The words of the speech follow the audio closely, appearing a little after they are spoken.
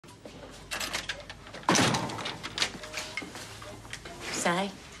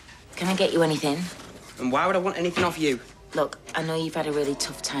Si, can I get you anything? And why would I want anything off you? Look, I know you've had a really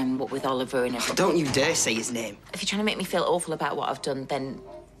tough time, what with Oliver and everything. Don't you dare say his name. If you're trying to make me feel awful about what I've done, then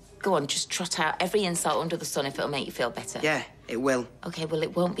go on, just trot out every insult under the sun if it'll make you feel better. Yeah, it will. OK, well,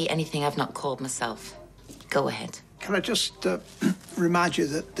 it won't be anything I've not called myself. Go ahead. Can I just remind you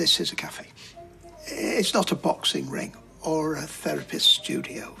that this is a cafe? It's not a boxing ring or a therapist's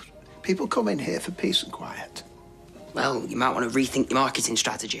studio. People come in here for peace and quiet. Well, you might want to rethink your marketing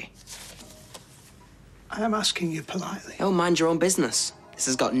strategy. I am asking you politely. Oh, mind your own business. This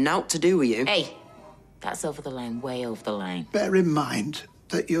has got naught to do with you. Hey, that's over the line, way over the line. Bear in mind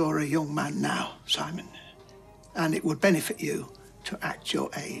that you're a young man now, Simon, and it would benefit you to act your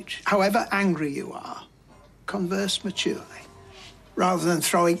age. However angry you are, converse maturely, rather than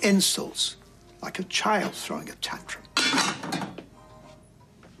throwing insults like a child throwing a tantrum.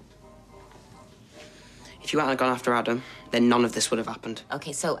 If you hadn't gone after Adam, then none of this would have happened.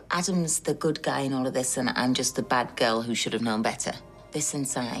 OK, so Adam's the good guy in all of this, and I'm just the bad girl who should have known better. Listen,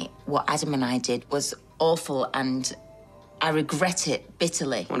 Si, what Adam and I did was awful, and I regret it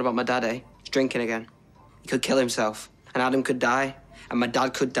bitterly. What about my dad, eh? He's drinking again. He could kill himself, and Adam could die, and my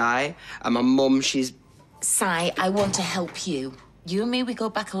dad could die, and my mum, she's... Si, I want to help you. You and me, we go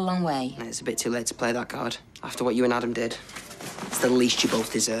back a long way. It's a bit too late to play that card. After what you and Adam did, it's the least you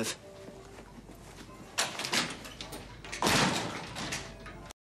both deserve.